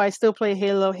Halo. I still play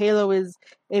Halo. Halo is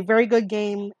a very good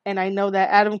game, and I know that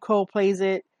Adam Cole plays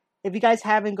it. If you guys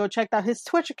haven't, go check out his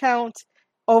Twitch account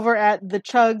over at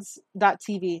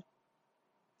thechugs.tv.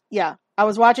 Yeah, I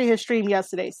was watching his stream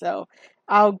yesterday, so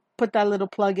I'll put that little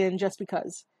plug in just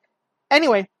because.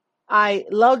 Anyway, I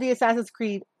love the Assassin's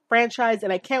Creed franchise,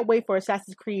 and I can't wait for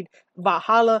Assassin's Creed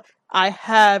Valhalla. I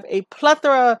have a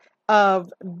plethora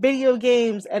of video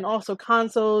games and also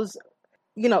consoles,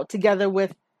 together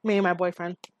with me and my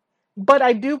boyfriend. But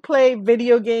I do play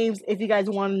video games if you guys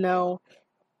want to know.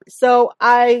 So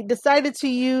I decided to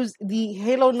use the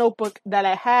Halo notebook that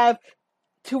I have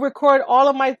to record all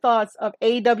of my thoughts of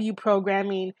AEW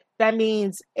programming. That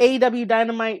means AEW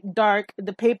Dynamite, Dark,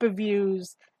 the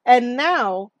pay-per-views, and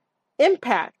now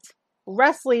Impact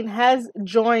Wrestling has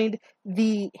joined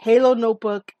the Halo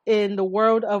notebook in the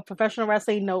world of professional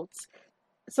wrestling notes.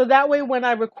 So that way when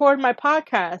I record my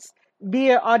podcast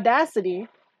via Audacity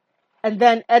and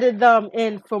then edit them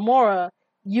in Filmora,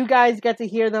 you guys get to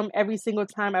hear them every single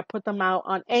time I put them out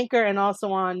on Anchor and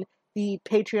also on the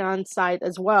Patreon side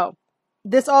as well.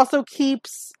 This also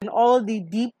keeps in all of the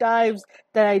deep dives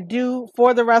that I do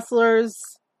for the wrestlers.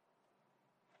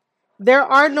 There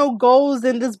are no goals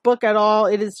in this book at all.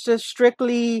 It is just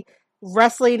strictly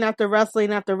wrestling after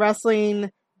wrestling after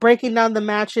wrestling, breaking down the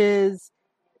matches,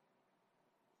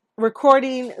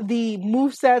 recording the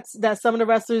movesets that some of the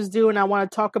wrestlers do, and I want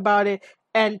to talk about it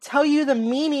and tell you the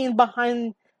meaning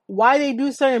behind why they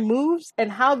do certain moves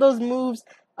and how those moves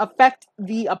affect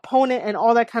the opponent and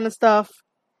all that kind of stuff.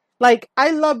 Like, I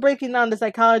love breaking down the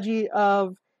psychology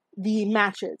of the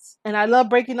matches, and I love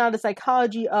breaking down the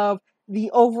psychology of the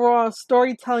overall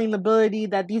storytelling ability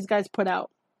that these guys put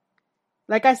out.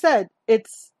 Like I said,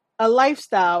 it's a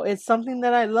lifestyle. It's something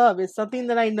that I love. It's something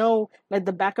that I know like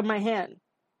the back of my hand.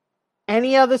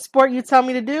 Any other sport you tell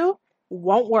me to do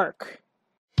won't work.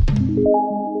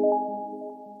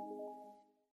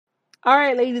 All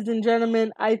right, ladies and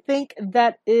gentlemen, I think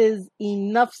that is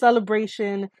enough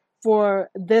celebration for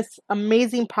this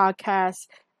amazing podcast.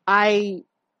 I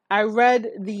read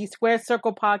the Square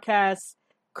Circle podcast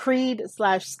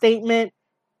creed/statement.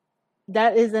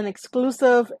 That is an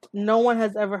exclusive. No one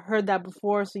has ever heard that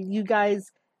before, so you guys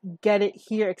get it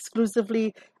here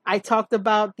exclusively. I talked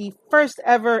about the first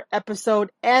ever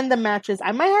episode and the matches.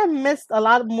 I might have missed a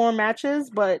lot more matches,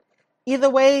 but either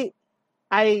way,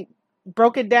 I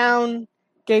broke it down,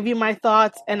 gave you my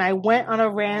thoughts, and I went on a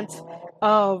rant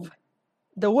of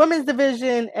the women's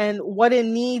division and what it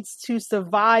needs to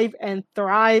survive and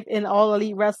thrive in All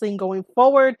Elite Wrestling going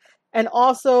forward, and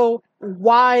also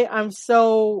why I'm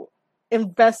so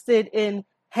invested in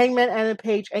Hangman Adam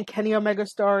Page and Kenny Omega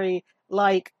story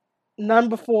like none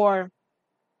before,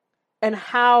 and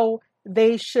how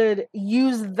they should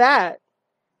use that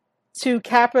to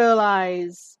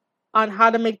capitalize on how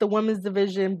to make the women's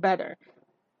division better.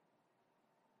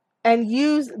 And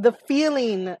use the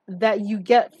feeling that you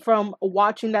get from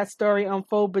watching that story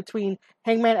unfold between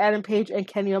Hangman Adam Page and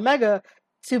Kenny Omega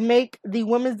to make the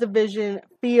women's division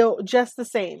feel just the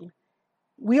same.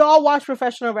 We all watch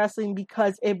professional wrestling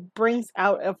because it brings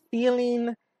out a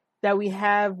feeling that we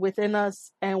have within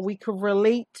us, and we could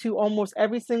relate to almost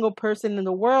every single person in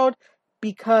the world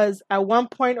because at one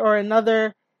point or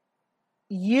another,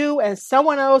 you and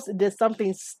someone else did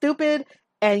something stupid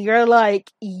and you're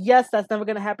like, yes, that's never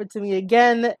going to happen to me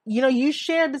again. You know, you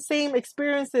share the same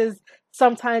experiences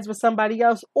sometimes with somebody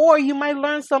else, or you might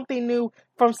learn something new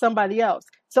from somebody else.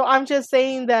 So I'm just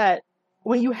saying that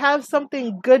when you have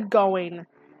something good going,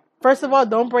 first of all,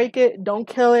 don't break it, don't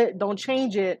kill it, don't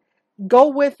change it. Go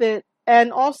with it,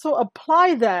 and also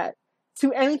apply that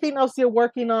to anything else you're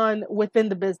working on within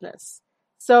the business.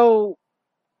 So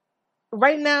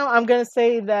right now, I'm going to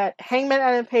say that Hangman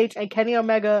Adam Page and Kenny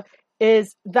Omega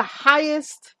is the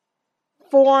highest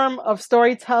form of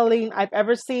storytelling I've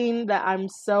ever seen, that I'm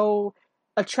so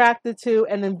attracted to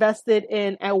and invested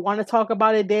in and want to talk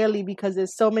about it daily because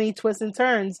there's so many twists and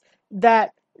turns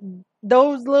that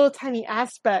those little tiny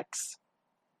aspects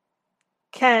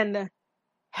can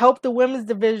help the women's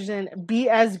division be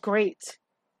as great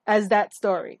as that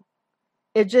story.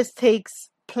 It just takes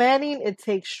planning, it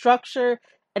takes structure,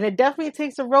 and it definitely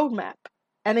takes a roadmap.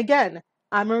 And again,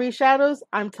 I'm Marie Shadows.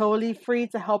 I'm totally free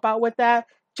to help out with that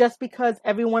just because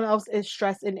everyone else is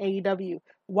stressed in AEW.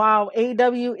 While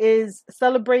AEW is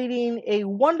celebrating a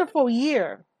wonderful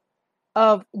year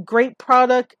of great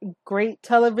product, great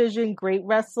television, great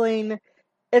wrestling,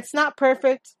 it's not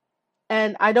perfect.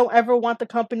 And I don't ever want the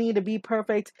company to be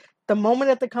perfect. The moment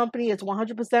that the company is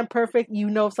 100% perfect, you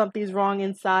know something's wrong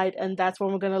inside, and that's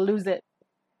when we're going to lose it.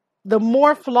 The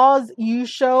more flaws you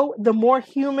show, the more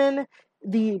human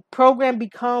the program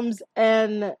becomes,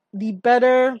 and the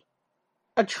better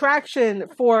attraction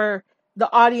for the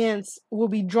audience will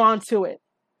be drawn to it.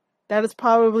 That is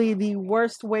probably the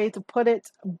worst way to put it,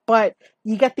 but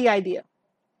you get the idea.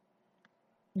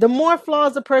 The more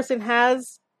flaws a person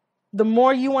has, the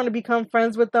more you want to become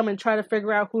friends with them and try to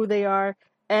figure out who they are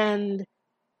and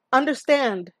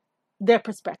understand their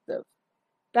perspective.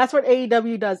 That's what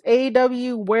AEW does.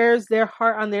 AEW wears their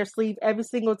heart on their sleeve every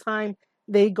single time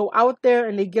they go out there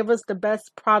and they give us the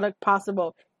best product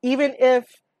possible. Even if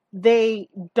they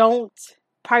don't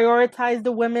prioritize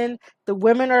the women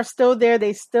are still there.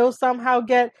 They still somehow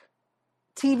get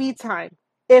TV time.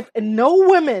 If no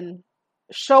women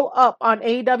show up on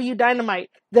AEW Dynamite,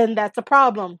 then that's a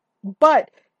problem. But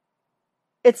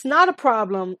it's not a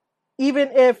problem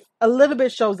even if a little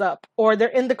bit shows up or they're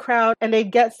in the crowd and they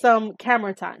get some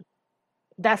camera time.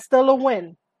 That's still a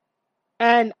win.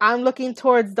 And I'm looking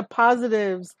towards the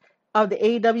positives of the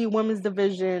AEW women's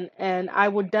division, and I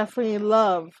would definitely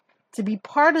love to be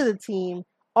part of the team.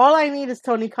 All I need is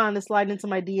Tony Khan to slide into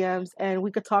my DMs and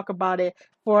we could talk about it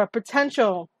for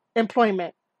potential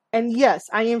employment. And yes,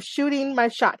 I am shooting my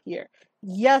shot here.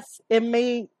 Yes, it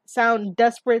may sound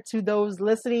desperate to those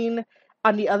listening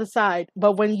on the other side,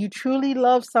 but when you truly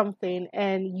love something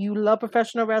and you love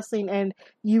professional wrestling and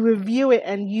you review it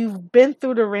and you've been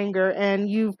through the ringer and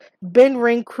you've been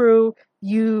ring crew,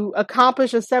 you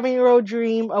accomplish a 7-year-old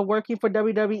dream of working for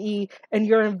WWE, and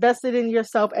you're invested in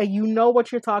yourself and you know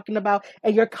what you're talking about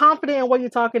and you're confident in what you're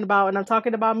talking about, and I'm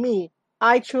talking about me.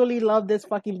 I truly love this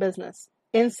fucking business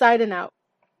inside and out.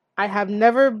 I have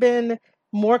never been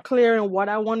more clear in what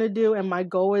I want to do, and my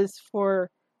goal is for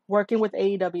working with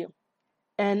AEW.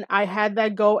 And I had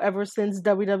that goal ever since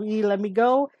WWE let me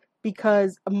go,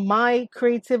 because my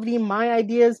creativity, my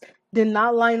ideas did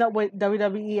not line up with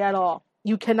WWE at all.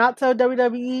 You cannot tell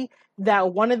WWE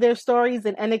that one of their stories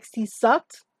in NXT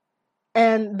sucked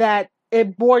and that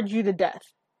it bored you to death,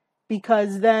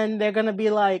 because then they're going to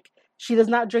be like, she does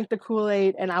not drink the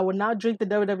Kool-Aid, and I will not drink the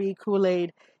WWE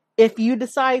Kool-Aid if you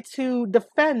decide to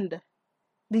defend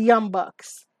the Young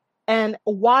Bucks and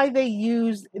why they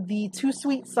used the Too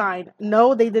Sweet sign.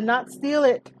 No, they did not steal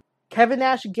it. Kevin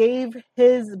Nash gave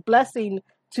his blessing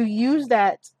to use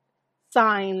that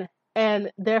sign,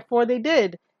 and therefore they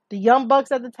did. The Young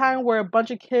Bucks at the time were a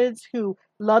bunch of kids who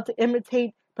loved to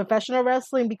imitate professional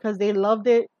wrestling because they loved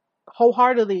it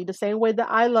wholeheartedly, the same way that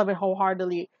I love it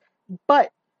wholeheartedly.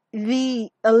 But the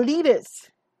elitists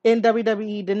in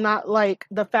WWE did not like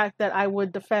the fact that I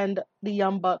would defend the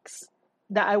Young Bucks.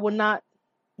 That I would not,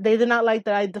 they did not like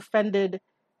that I defended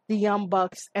the Young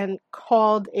Bucks and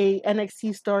called a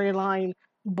NXT storyline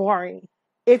boring.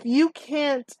 If you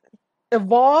can't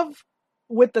evolve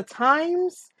with the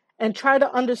times and try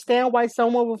to understand why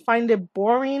someone will find it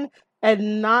boring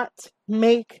and not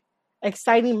make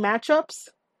exciting matchups,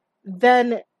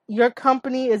 then your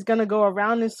company is going to go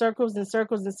around in circles and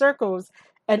circles and circles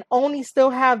and only still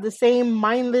have the same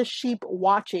mindless sheep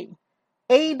watching.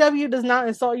 AEW does not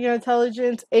insult your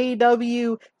intelligence.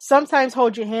 AEW sometimes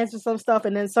holds your hands for some stuff,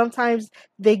 and then sometimes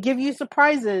they give you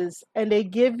surprises and they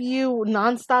give you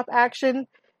nonstop action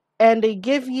and they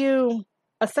give you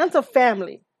a sense of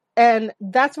family. And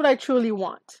that's what I truly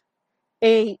want.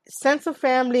 A sense of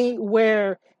family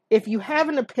where if you have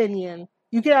an opinion,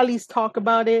 you can at least talk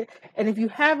about it. And if you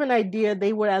have an idea,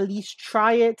 they would at least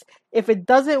try it. If it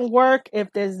doesn't work, if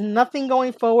there's nothing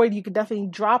going forward, you could definitely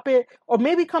drop it or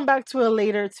maybe come back to it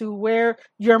later to where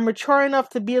you're mature enough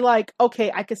to be like, okay,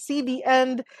 I can see the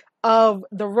end of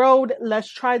the road.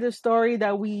 Let's try the story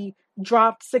that we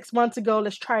dropped 6 months ago.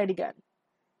 Let's try it again.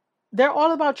 They're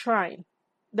all about trying.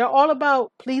 They're all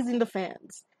about pleasing the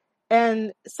fans.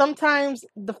 And sometimes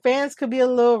the fans could be a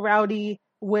little rowdy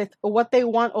with what they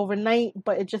want overnight,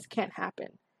 but it just can't happen.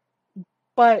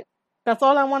 But that's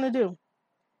all I want to do.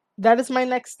 That is my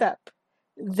next step.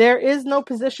 There is no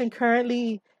position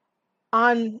currently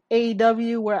on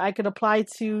AEW where I could apply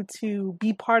to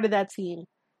be part of that team.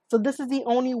 So this is the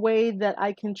only way that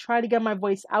I can try to get my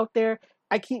voice out there.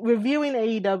 I keep reviewing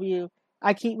AEW.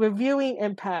 I keep reviewing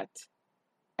Impact.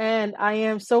 And I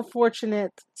am so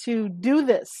fortunate to do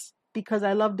this because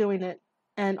I love doing it.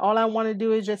 And all I want to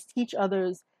do is just teach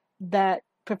others that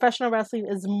professional wrestling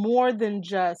is more than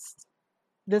just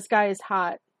this guy is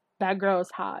hot, that girl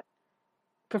is hot.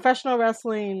 Professional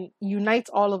wrestling unites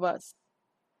all of us.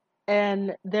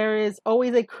 And there is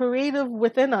always a creative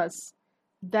within us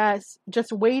that's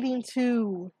just waiting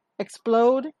to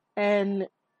explode and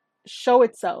show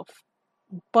itself.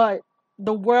 But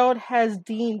the world has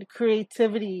deemed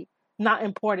creativity not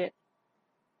important.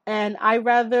 And I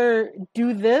rather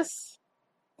do this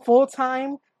full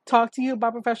time, talk to you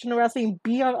about professional wrestling,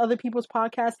 be on other people's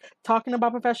podcasts talking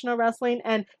about professional wrestling,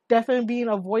 and definitely being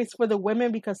a voice for the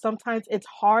women because sometimes it's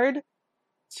hard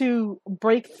to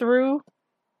break through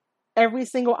every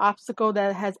single obstacle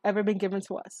that has ever been given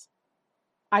to us.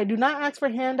 I do not ask for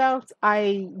handouts.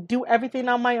 I do everything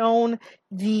on my own.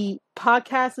 The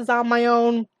podcast is on my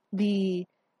own. The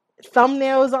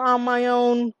thumbnails are on my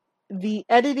own. The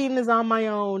editing is on my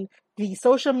own. The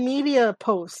social media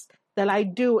posts that I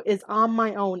do is on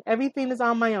my own. Everything is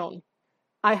on my own.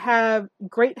 I have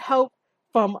great help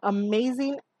from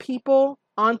amazing people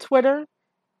on Twitter,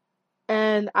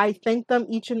 and I thank them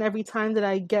each and every time that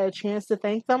I get a chance to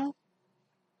thank them.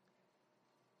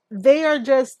 They are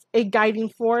just a guiding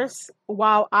force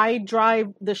while I drive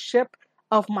the ship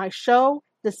of my show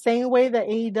the same way that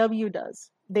AEW does.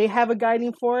 They have a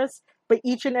guiding force, but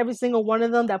each and every single one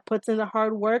of them that puts in the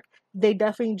hard work, they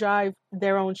definitely drive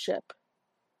their own ship.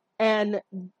 And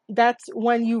that's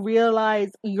when you realize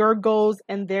your goals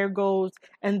and their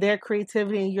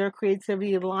creativity and your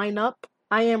creativity line up.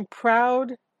 I am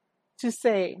proud to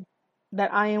say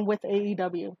that I am with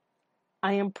AEW.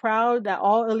 I am proud that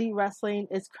All Elite Wrestling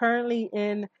is currently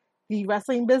in the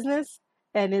wrestling business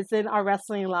and is in our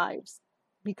wrestling lives.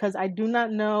 Because I do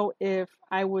not know if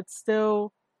I would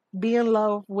still be in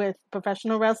love with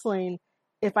professional wrestling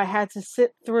if I had to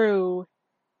sit through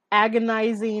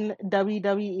agonizing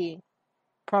WWE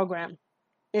program.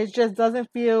 It just doesn't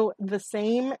feel the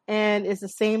same, and it's the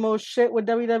same old shit with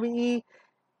WWE,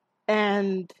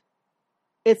 and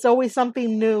it's always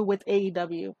something new with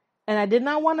AEW. And I did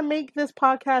not want to make this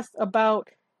podcast about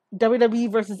WWE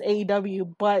versus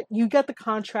AEW, but you get the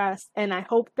contrast, and I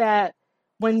hope that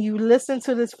when you listen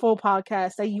to this full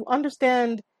podcast that you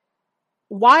understand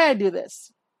why I do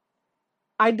this.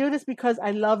 I do this because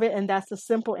I love it, and that's the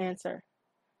simple answer.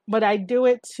 But I do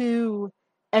it to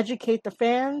educate the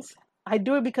fans. I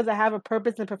do it because I have a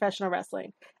purpose in professional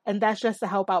wrestling, and that's just to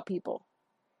help out people.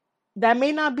 That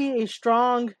may not be a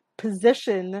strong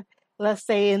position, let's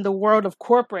say, in the world of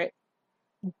corporate,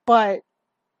 but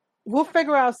we'll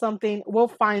figure out something, we'll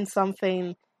find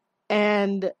something,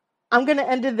 and I'm going to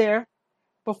end it there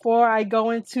before I go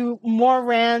into more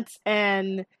rants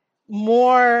and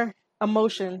more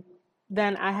emotion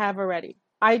than I have already.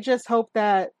 I just hope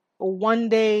that one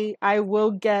day I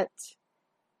will get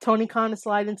Tony Khan to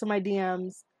slide into my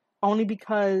DMs only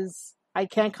because I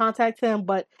can't contact him.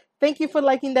 But thank you for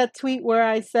liking that tweet where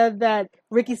I said that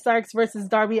Ricky Starks versus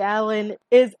Darby Allin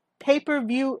is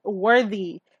pay-per-view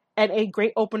worthy and a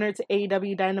great opener to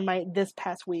AEW Dynamite this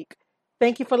past week.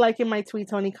 Thank you for liking my tweet,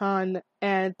 Tony Khan,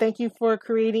 and thank you for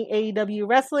creating AEW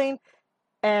Wrestling.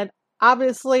 And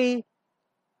obviously,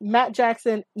 Matt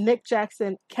Jackson, Nick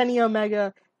Jackson, Kenny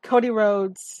Omega, Cody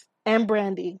Rhodes, and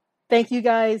Brandy. Thank you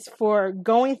guys for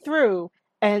going through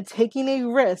and taking a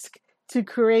risk to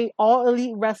create All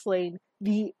Elite Wrestling,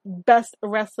 the best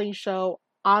wrestling show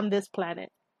on this planet.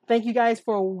 Thank you guys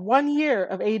for 1 year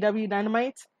of AEW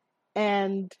Dynamite,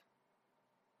 and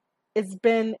it's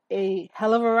been a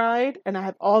hell of a ride, and I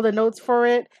have all the notes for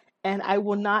it, and I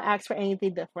will not ask for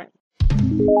anything different.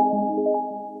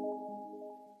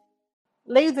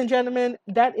 Ladies and gentlemen,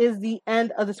 that is the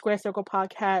end of the Square Circle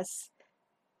Podcast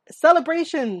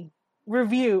celebration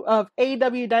review of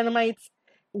AEW Dynamite's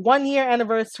 1 year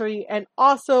anniversary, and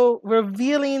also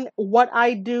revealing what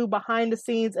I do behind the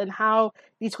scenes and how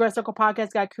the Square Circle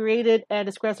Podcast got created and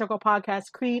the Square Circle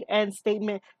Podcast creed and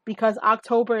statement, because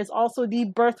October is also the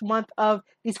birth month of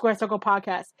the Square Circle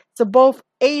Podcast. So both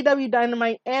AEW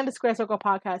Dynamite and the Square Circle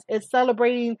Podcast is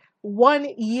celebrating 1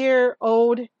 year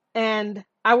old, and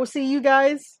I will see you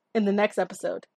guys in the next episode.